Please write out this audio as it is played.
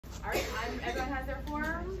All right, everyone has their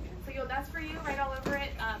form, so that's for you, write all over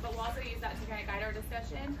it, but we'll also use that to kind of guide our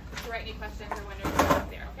discussion, to write any questions or wondering what's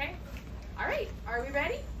there, okay? All right, are we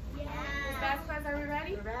ready? Yeah. Fast class, are we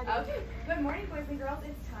ready? We're ready. Okay, good morning, boys and girls.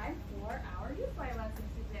 It's time for our UFLI lesson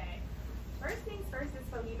today. First things first is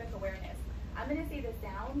phonemic awareness. I'm going to say the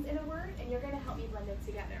sounds in a word, and you're going to help me blend them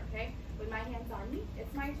together, okay? When my hand's on me,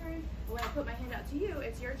 it's my turn. And when I put my hand out to you,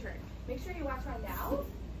 it's your turn. Make sure you watch my mouth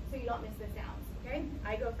so you don't miss the sounds, okay?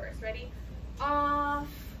 I go first. Ready? Off.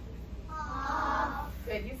 Off.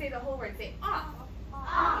 Good. You say the whole word. Say off.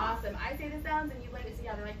 Off. Awesome. I say the sounds, and you blend it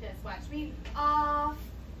together like this. Watch me. Off.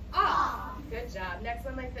 Off. Good job. Next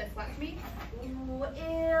one like this. Watch me.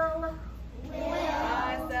 Ill.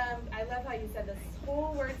 Awesome. I love how you said this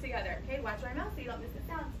whole word together. Okay, watch my mouth so you don't miss the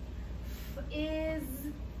sounds. Is.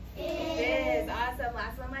 Awesome.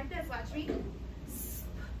 Last one like this. Watch me.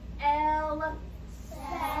 Smell.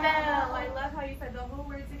 I love how you said the whole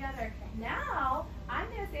word together. Now, I'm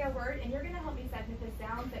going to say a word, and you're going to help me segment the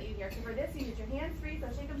sounds that you hear. So for this, you use your hands free, so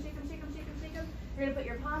shake them, shake them, shake them, shake them, shake them. You're going to put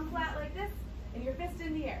your palm flat like this, and your fist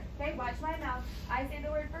in the air. Okay, watch my mouth. I say the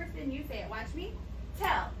word first, and you say it. Watch me.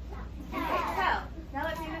 Tell. Okay, tell. Now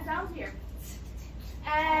let's see the sounds here.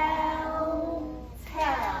 Tell.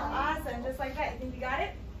 Awesome, just like that. You think you got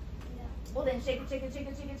it? Well then, shake it, shake it, shake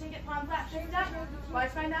it, shake it, shake it. Palm flat, shake it up.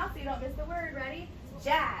 Watch my mouth so you don't miss the word. Ready?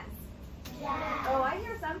 Jazz. Oh, I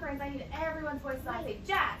hear some friends. I need everyone's voice, so I say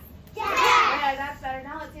jazz. Yeah, that's better.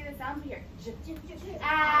 Now let's see the sounds here.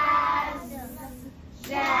 As.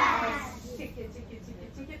 Jazz. Shake it, shake it, shake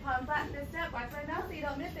it, shake it. Palm flat, fist up. Watch my mouth so you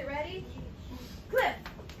don't miss it. Ready? Clip.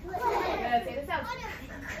 Good. Say the sounds.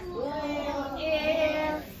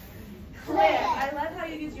 Clip. I love how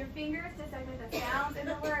you use your fingers to segment the sounds in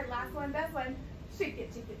the word. Last one, best one. Shake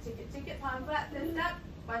it, shake it, shake it, shake it. Palm flat, fist up.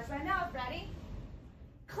 Watch my mouth. Ready?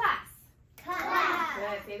 Class.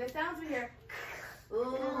 Good. Say the sounds we hear.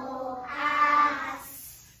 Class.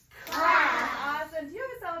 Awesome. Do you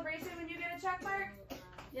have a celebration when you get a check mark?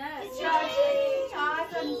 Yes.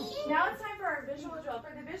 Awesome. Now it's time for our visual drill.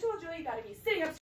 For the visual drill, you got to be sitting up.